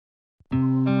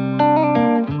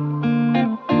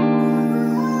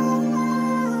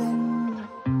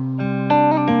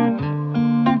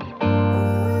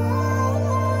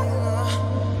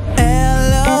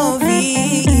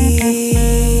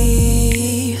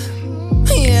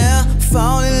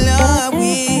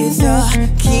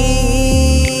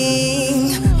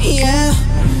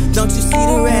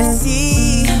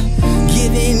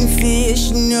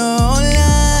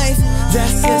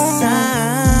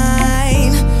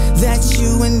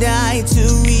made to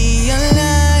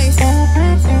realize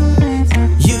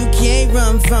you can't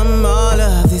run from all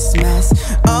of this mess,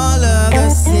 all of the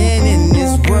sin in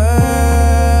this world.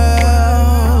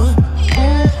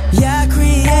 Yeah, I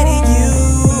created you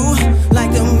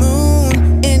like the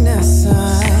moon in the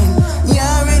sun. Yeah,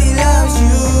 I really love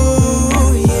you,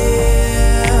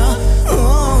 yeah.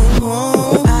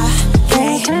 Oh, I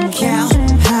can't count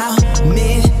how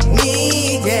many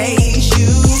days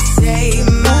you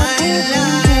saved my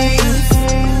life,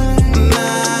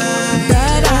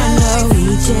 but I know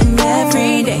each and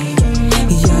every day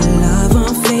your love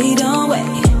won't fade away.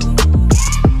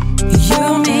 You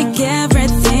make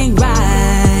everything right.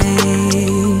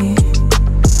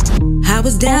 I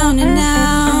was down and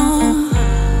out,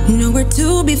 nowhere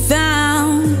to be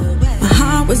found. My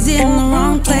heart was in the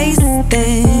wrong place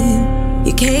then.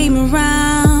 You came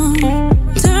around,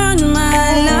 turned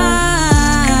my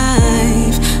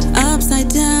life upside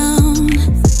down,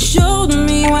 showed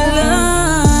me what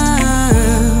love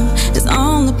is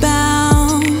all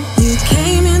about. You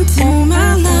came into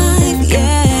my life,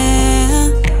 yeah,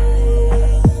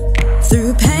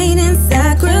 through pain and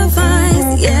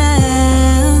sacrifice,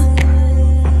 yeah.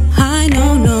 I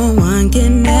know no one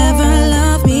can ever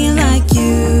love me like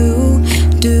you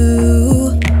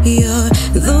do. You're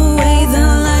the way, the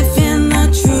life, and the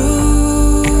truth.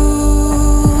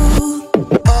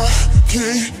 I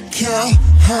can't count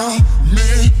how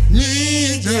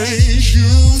many days you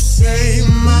saved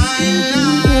my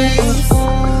life,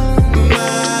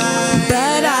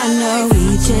 but I know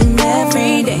each and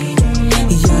every day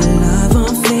your love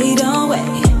won't fade away.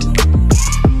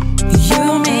 You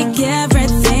make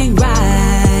everything right.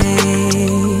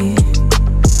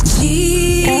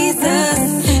 Jesus,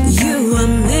 you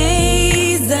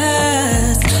amaze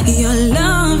us. Your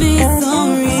love is so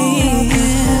real,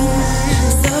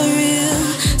 so real,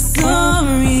 so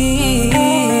real.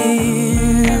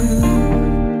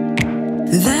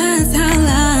 That's how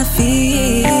I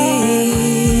feel.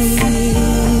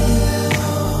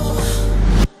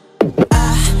 I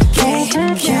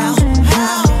can't count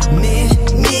how many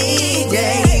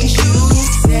days you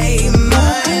saved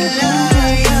my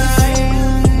life,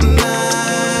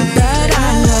 but I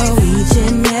know each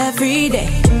and every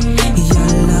day your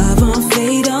love won't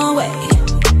fade away.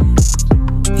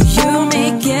 You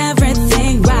make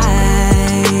everything right.